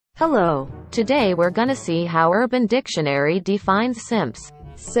Hello. Today we're gonna see how Urban Dictionary defines simps.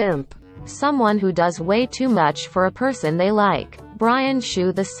 Simp. Someone who does way too much for a person they like. Brian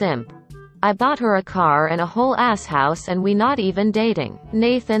Shu the simp. I bought her a car and a whole ass house and we not even dating.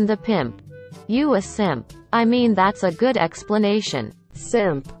 Nathan the pimp. You a simp. I mean that's a good explanation.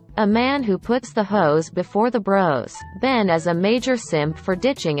 Simp. A man who puts the hoes before the bros. Ben as a major simp for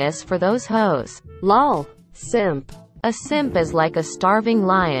ditching us for those hoes. Lol. Simp. A simp is like a starving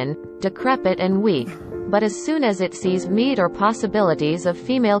lion, decrepit and weak, but as soon as it sees meat or possibilities of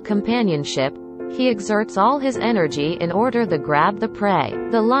female companionship, he exerts all his energy in order to grab the prey.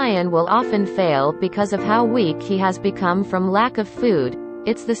 The lion will often fail because of how weak he has become from lack of food.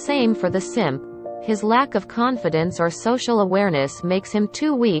 It's the same for the simp. His lack of confidence or social awareness makes him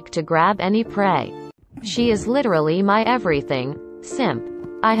too weak to grab any prey. She is literally my everything. Simp.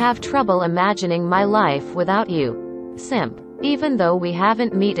 I have trouble imagining my life without you. Simp. Even though we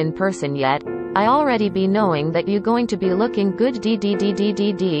haven't met in person yet, I already be knowing that you going to be looking good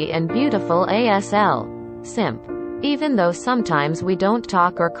DDDDDD and beautiful ASL. Simp. Even though sometimes we don't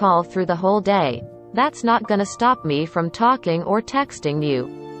talk or call through the whole day, that's not gonna stop me from talking or texting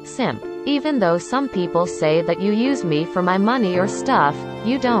you. Simp. Even though some people say that you use me for my money or stuff,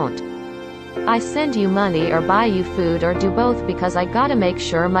 you don't. I send you money or buy you food or do both because I gotta make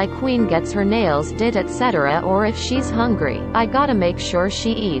sure my queen gets her nails did etc. or if she's hungry, I gotta make sure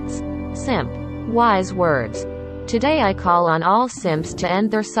she eats. Simp. Wise words. Today I call on all simps to end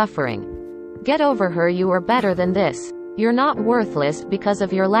their suffering. Get over her, you are better than this. You're not worthless because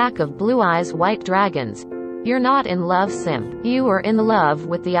of your lack of blue eyes white dragons. You're not in love, simp. You are in love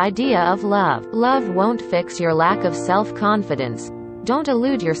with the idea of love. Love won't fix your lack of self-confidence. Don't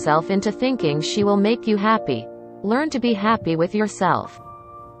illude yourself into thinking she will make you happy. Learn to be happy with yourself.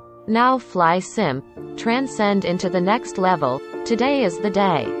 Now fly simp. Transcend into the next level. Today is the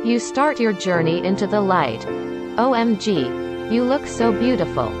day. You start your journey into the light. OMG. You look so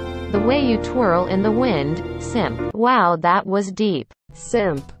beautiful. The way you twirl in the wind, simp. Wow, that was deep.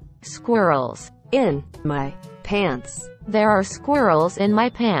 Simp. Squirrels. In my pants. There are squirrels in my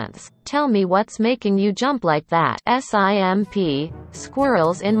pants. Tell me what's making you jump like that. SIMP.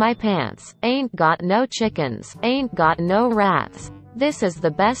 Squirrels in my pants. Ain't got no chickens. Ain't got no rats. This is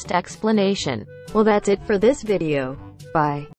the best explanation. Well, that's it for this video. Bye.